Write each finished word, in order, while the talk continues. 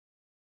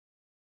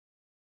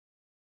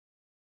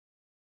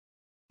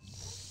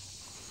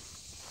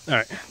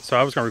Alright, so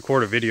I was going to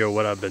record a video of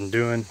what I've been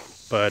doing,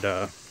 but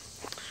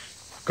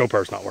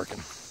GoPro's not working.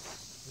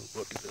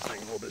 Look at this thing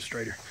a little bit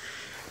straighter.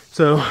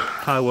 So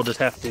I will just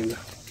have to...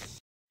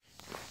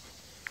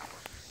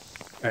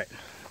 Alright,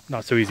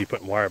 not so easy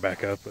putting wire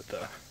back up with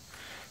the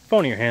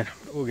phone in your hand,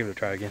 but we'll give it a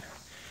try again.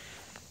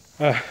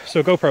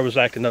 So GoPro was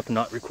acting up and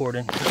not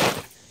recording.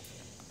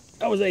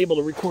 I was able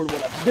to record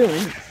what I was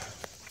doing,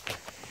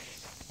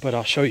 but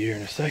I'll show you here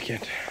in a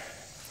second.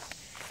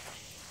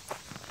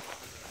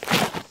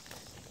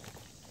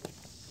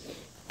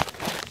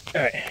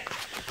 Alright,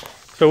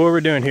 so what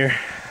we're doing here,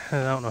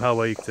 I don't know how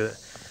well you can see it.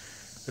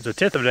 There's a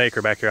 1/10 of an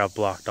acre back here I've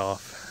blocked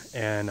off,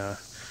 and I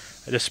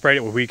just sprayed it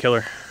with weed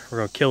killer. We're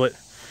going to kill it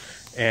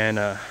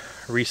and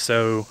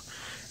re-sow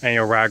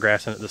annual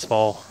ryegrass in it this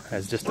fall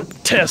as just a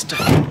test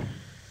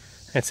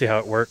and see how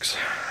it works.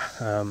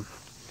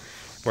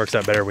 Works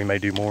out better, we may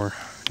do more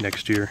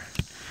next year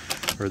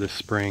or this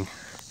spring.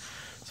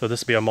 So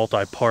this will be a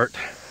multi-part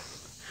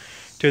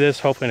to this.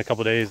 Hopefully in a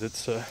couple of days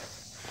it's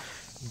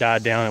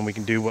died down and we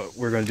can do what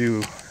we're going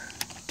to do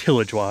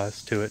tillage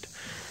wise to it,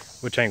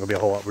 which ain't gonna be a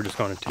whole lot. We're just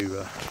going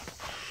to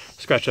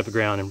scratch up the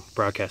ground and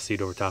broadcast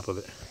seed over top of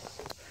it.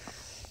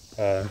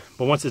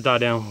 But once it's died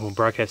down, we'll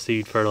broadcast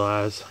seed,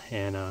 fertilize,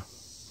 and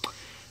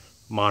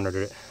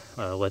monitor it.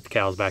 Let the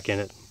cows back in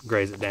it,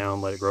 graze it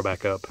down, let it grow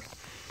back up.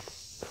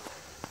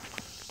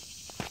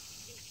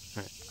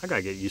 All right, I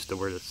gotta get used to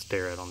where to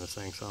stare at on this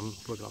thing, so I'm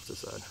looking off this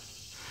side.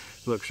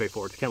 Look straight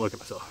forward. I can't look at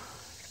myself.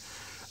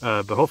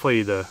 But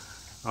hopefully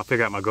I'll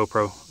figure out my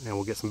GoPro and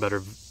we'll get some better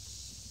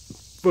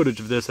footage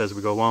of this as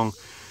we go along.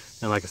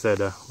 And like I said,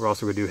 we're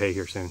also going to do hay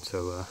here soon,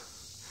 so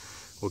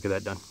we'll get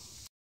that done.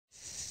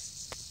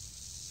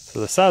 So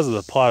the size of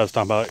the plot I was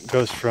talking about, it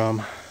goes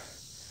from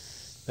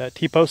that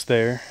T-post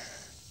there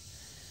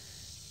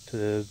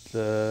to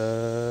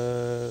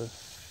the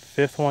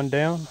 5th one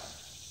down,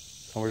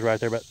 somewhere right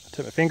there about the tip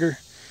of my finger.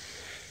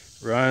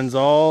 Runs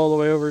all the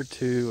way over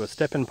to a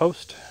stepping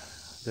post,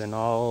 then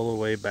all the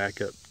way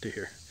back up to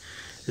here.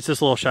 It's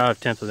just a little shy of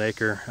 1/10 of an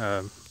acre.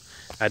 I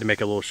had to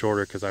make it a little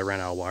shorter because I ran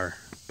out of wire,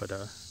 but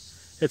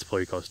it's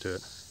pretty close to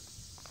it.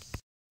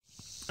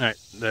 Alright,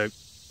 the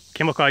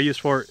chemical I use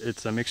for it,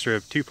 it's a mixture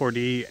of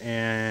 2,4-D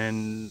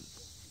and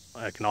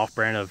like an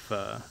off-brand of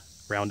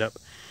Roundup.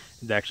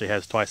 It actually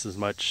has twice as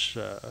much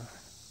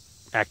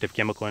active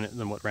chemical in it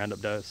than what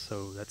Roundup does,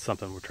 so that's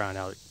something we're trying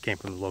out. It came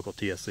from the local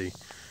TSC.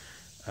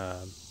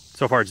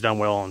 So far it's done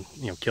well on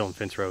killing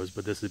fence rows,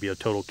 but this would be a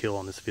total kill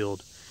on this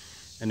field.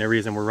 And the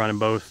reason we're running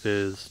both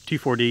is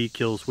 2,4-D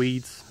kills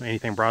weeds,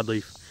 anything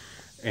broadleaf,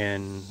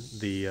 and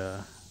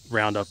the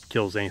Roundup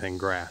kills anything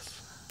grass.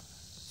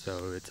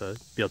 So it's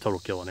be a total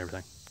kill on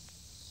everything.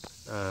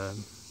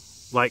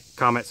 Like,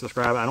 comment,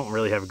 subscribe. I don't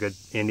really have a good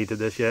ending to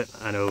this yet.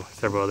 I know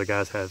several other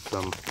guys have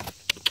some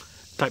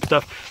type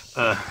stuff.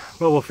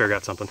 But we'll figure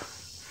out something.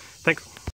 Thanks.